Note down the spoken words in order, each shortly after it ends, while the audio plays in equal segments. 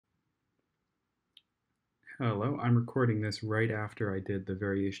Hello, I'm recording this right after I did the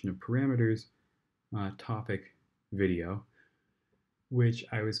variation of parameters topic video, which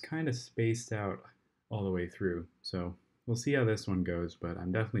I was kind of spaced out all the way through. So we'll see how this one goes, but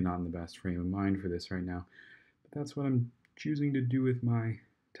I'm definitely not in the best frame of mind for this right now. But that's what I'm choosing to do with my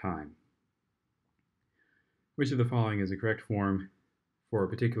time. Which of the following is the correct form for a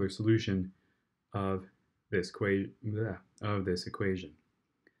particular solution of this equation?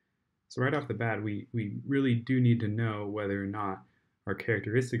 So right off the bat, we really do need to know whether or not our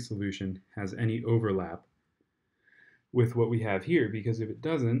characteristic solution has any overlap with what we have here, because if it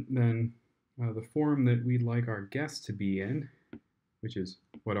doesn't, then the form that we'd like our guess to be in, which is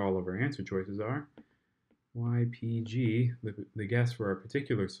what all of our answer choices are, ypg, the guess for our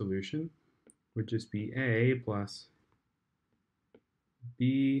particular solution, would just be a plus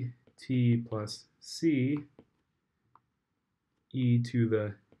bt plus c e to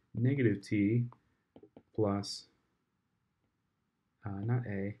the negative t plus, not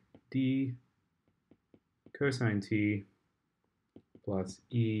a, d cosine t plus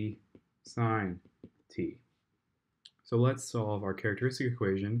e sine t. So let's solve our characteristic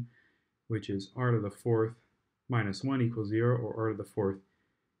equation, which is r to the fourth minus 1 equals 0, or r to the fourth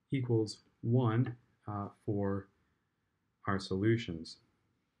equals 1 for our solutions.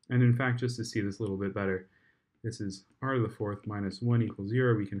 And in fact, just to see this a little bit better, this is r to the fourth minus 1 equals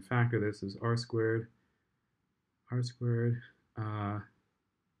 0. We can factor this as r squared plus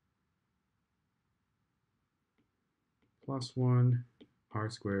 1, r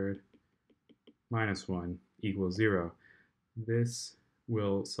squared minus 1 equals 0. This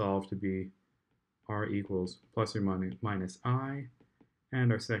will solve to be r equals plus or minus I,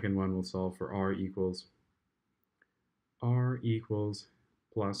 and our second one will solve for r equals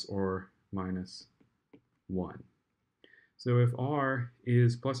plus or minus 1. So if r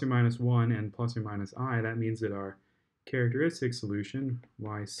is plus or minus 1 and plus or minus I, that means that our characteristic solution,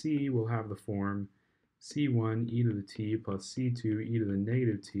 yc, will have the form c1 e to the t plus c2 e to the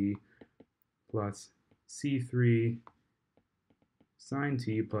negative t plus c3 sine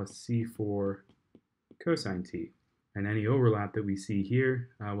t plus c4 cosine t. And any overlap that we see here,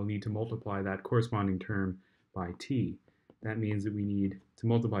 we'll need to multiply that corresponding term by t. That means that we need to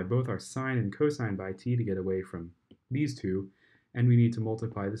multiply both our sine and cosine by t to get away from these two, and we need to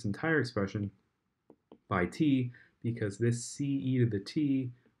multiply this entire expression by t, because this c e to the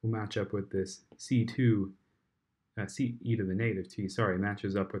t will match up with this c2, c e to the negative t,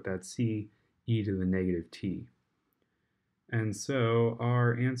 matches up with that c e to the negative t. And so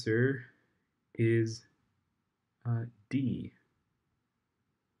our answer is D.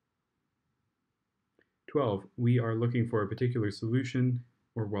 12. We are looking for a particular solution,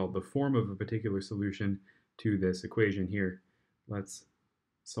 or well, the form of a particular solution to this equation here. Let's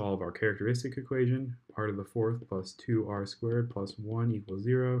solve our characteristic equation. R to the fourth plus 2r squared plus 1 equals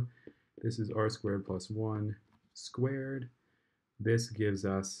 0. This is r squared plus 1 squared. This gives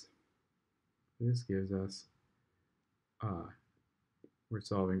us, we're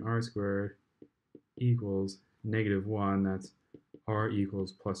solving r squared equals negative 1. That's r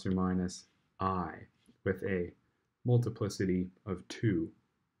equals plus or minus I with a multiplicity of 2.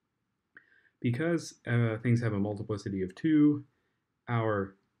 Because things have a multiplicity of 2,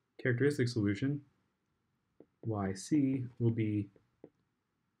 our characteristic solution, yc, will be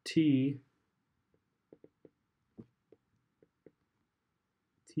t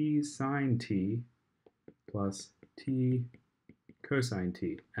sine t plus t cosine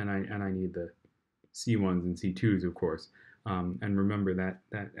t. And I need the c1s and c2s, of course. And remember that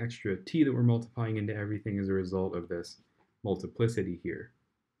extra t that we're multiplying into everything is a result of this multiplicity here.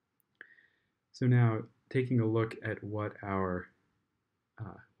 So now, taking a look at what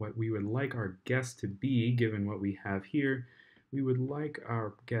we would like our guess to be, given what we have here, we would like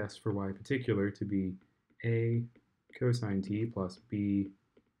our guess for y particular to be a cosine t plus b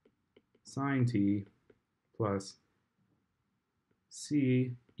sine t plus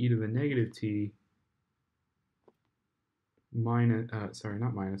c e to the negative t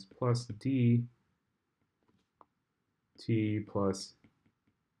plus d t plus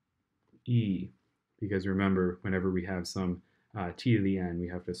e, because remember, whenever we have some t to the n, we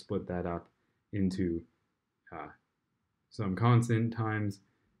have to split that up into some constant times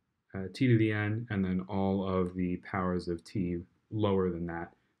t to the n, and then all of the powers of t lower than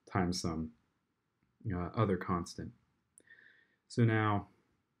that times some other constant. So now,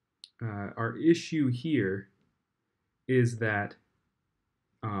 our issue here is that,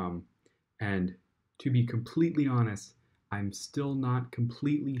 and to be completely honest, I'm still not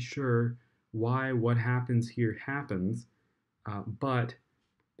completely sure why what happens here happens, but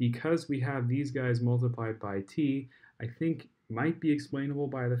because we have these guys multiplied by t, I think might be explainable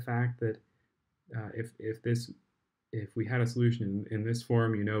by the fact that if we had a solution in this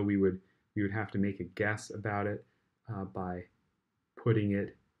form, we would have to make a guess about it by putting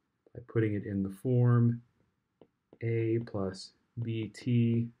it in the form a plus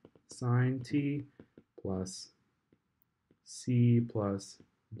bt sine t plus c plus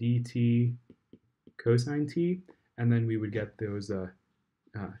dt cosine t, and then we would get those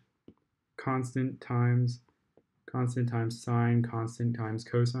constant times sine, constant times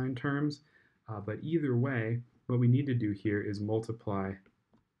cosine terms. But either way, what we need to do here is multiply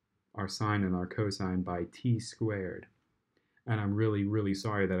our sine and our cosine by t squared. And I'm really, really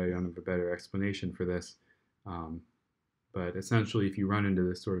sorry that I don't have a better explanation for this. But essentially, if you run into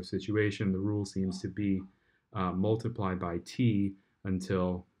this sort of situation, the rule seems to be multiply by t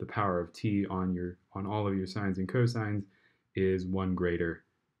until the power of t on all of your sines and cosines is 1 greater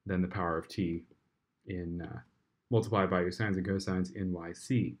than the power of t in multiplied by your sines and cosines in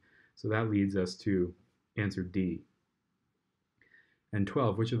YC. So that leads us to answer D. And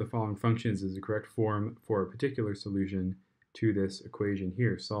 12, which of the following functions is the correct form for a particular solution to this equation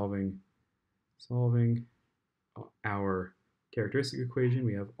here? Solving our characteristic equation,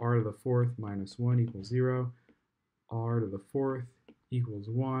 we have r to the 4th minus 1 equals 0, r to the 4th equals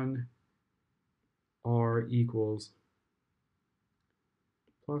 1, r equals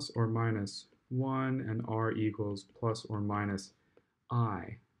plus or minus 1, and r equals plus or minus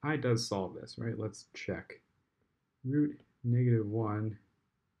I. I does solve this, right? Let's check. Root negative 1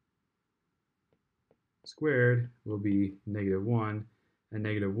 squared will be negative 1, and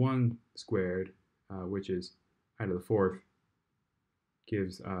negative 1 squared, which is I to the 4th,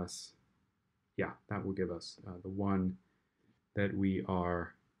 gives us, that will give us the 1 that we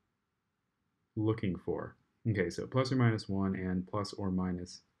are looking for. Okay, so plus or minus 1 and plus or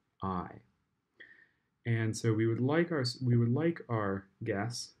minus I. And so we would like our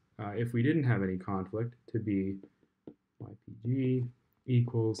guess, if we didn't have any conflict, to be ypg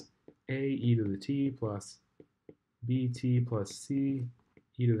equals a e to the t plus bt plus c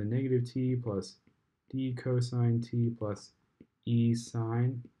e to the negative t plus d cosine t plus e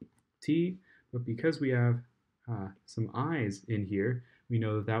sine t. But because we have some i's in here, we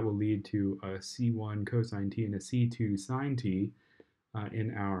know that that will lead to a c1 cosine t and a c2 sine t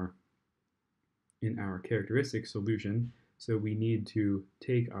in our characteristic solution. So we need to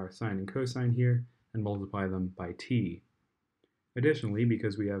take our sine and cosine here and multiply them by t. Additionally,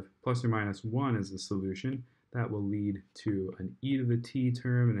 because we have plus or minus 1 as the solution, that will lead to an e to the t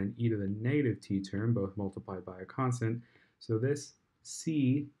term and an e to the negative t term, both multiplied by a constant. So this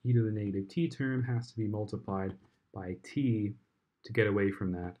c e to the negative t term has to be multiplied by t to get away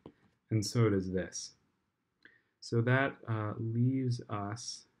from that, and so does this. So that leaves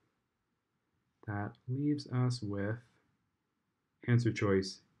us with answer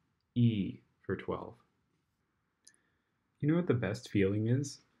choice E for 12. You know what the best feeling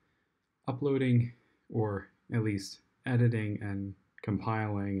is? Uploading, or at least editing and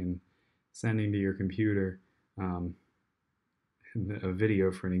compiling and sending to your computer a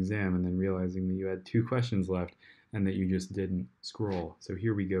video for an exam, and then realizing that you had 2 questions left and that you just didn't scroll. So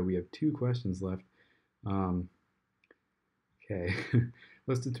here we go, we have 2 questions left. Okay,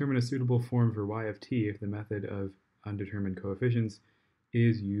 let's determine a suitable form for y of t if the method of undetermined coefficients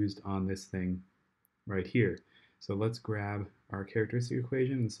is used on this thing right here. So let's grab our characteristic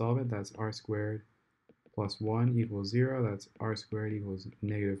equation and solve it. That's r squared plus 1 equals 0. That's r squared equals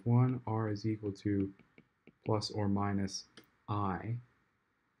negative 1. R is equal to plus or minus I.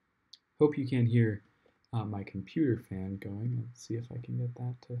 Hope you can hear my computer fan going. Let's see if I can get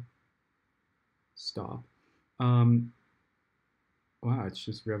that to stop. Wow, it's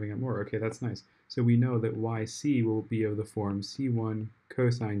just revving up more. Okay, that's nice. So we know that yc will be of the form c1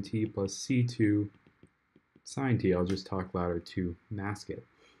 cosine t plus c2 sine t. I'll just talk louder to mask it.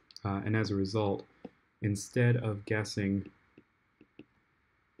 And as a result, instead of guessing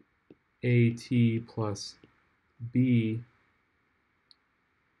at plus b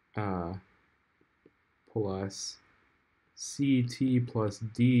plus ct plus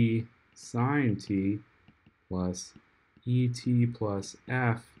d sine t plus et plus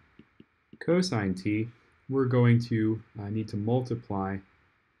f cosine t, we're going to need to multiply.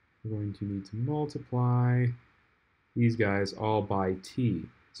 We're going to need to multiply these guys all by t,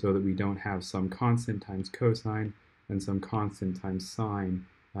 so that we don't have some constant times cosine and some constant times sine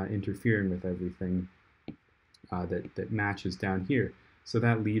interfering with everything that matches down here. So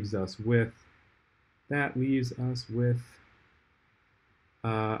that leaves us with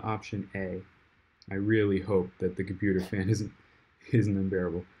option A. I really hope that the computer fan isn't isn't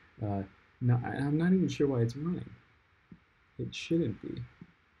unbearable. No, I'm not even sure why it's running. It shouldn't be.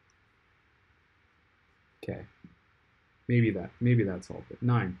 Okay, maybe that solved it.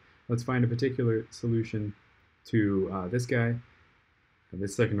 9. Let's find a particular solution to this guy,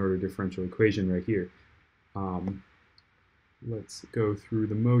 this second order differential equation right here. Let's go through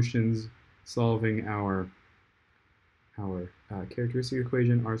the motions solving our characteristic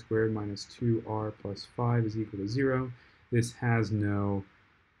equation. R squared minus 2r plus 5 is equal to 0. This has no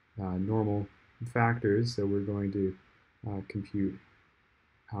normal factors, so we're going to compute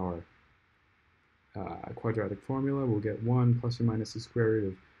our quadratic formula. We'll get 1 plus or minus the square root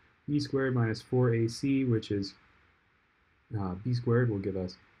of b squared minus 4ac, which is b squared will give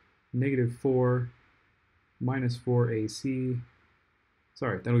us negative 4 minus 4ac.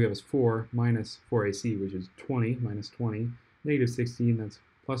 Sorry, that'll give us 4 minus 4ac, which is 20, minus 20. Negative 16, that's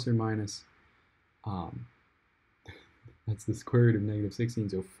plus or minus, that's the square root of negative 16,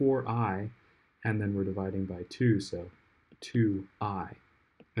 so 4i, and then we're dividing by 2, so 2i.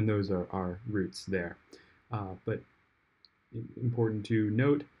 And those are our roots there. But important to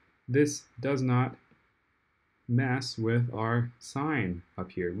note, this does not mess with our sign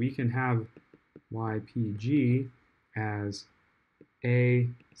up here. We can have ypg as a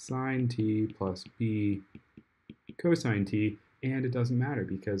sine t plus b cosine t, and it doesn't matter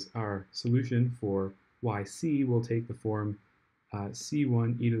because our solution for yc will take the form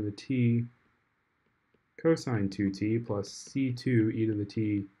c1 e to the t cosine 2t plus c2 e to the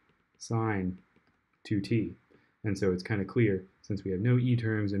t sine 2t. And so it's kind of clear, since we have no e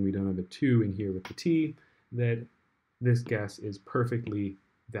terms and we don't have a 2 in here with the t, that this guess is perfectly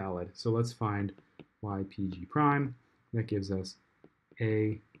valid. So let's find ypg prime. That gives us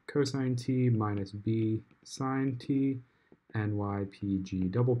a cosine t minus b sine t, and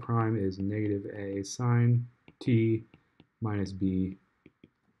ypg double prime is negative a sine t minus b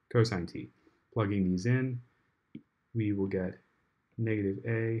cosine t. Plugging these in, we will get negative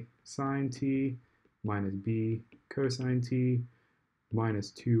a sine t minus b cosine t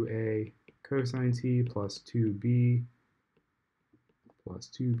minus 2a cosine t plus 2b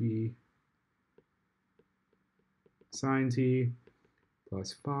sine t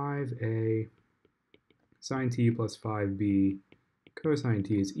plus 5a sine t plus 5b cosine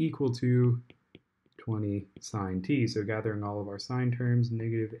t is equal to 20 sine t. So gathering all of our sine terms,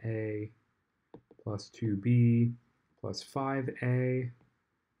 negative a plus 2b plus 5a,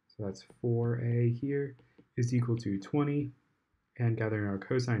 so that's 4a here, is equal to 20. And gathering our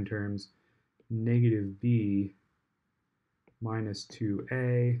cosine terms, negative b minus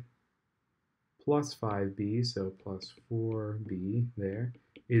 2a plus 5b, so plus 4b there,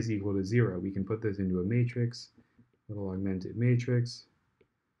 is equal to 0. We can put this into a matrix, little augmented matrix,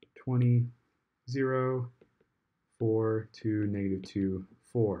 20, 0, 4, 2, negative 2,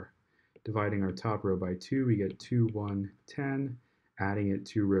 4. Dividing our top row by 2, we get 2, 1, 10. Adding it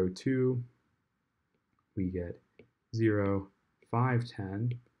to row 2, we get 0, 5,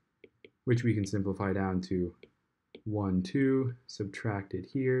 10, which we can simplify down to 1, 2, subtract it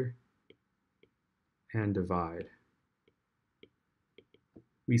here, and divide.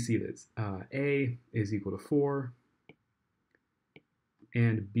 We see this. A is equal to 4,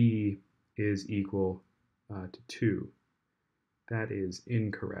 and B is equal to 2. That is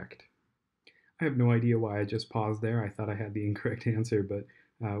incorrect. I have no idea why I just paused there. I thought I had the incorrect answer, but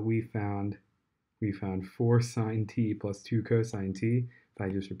we found 4 sine t plus 2 cosine t. If I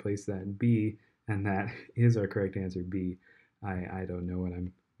just replace that in b, and that is our correct answer, b. I don't know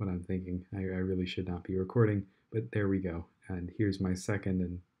what I'm thinking. I really should not be recording, but there we go. And here's my second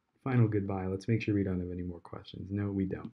and final goodbye. Let's make sure we don't have any more questions. No, we don't.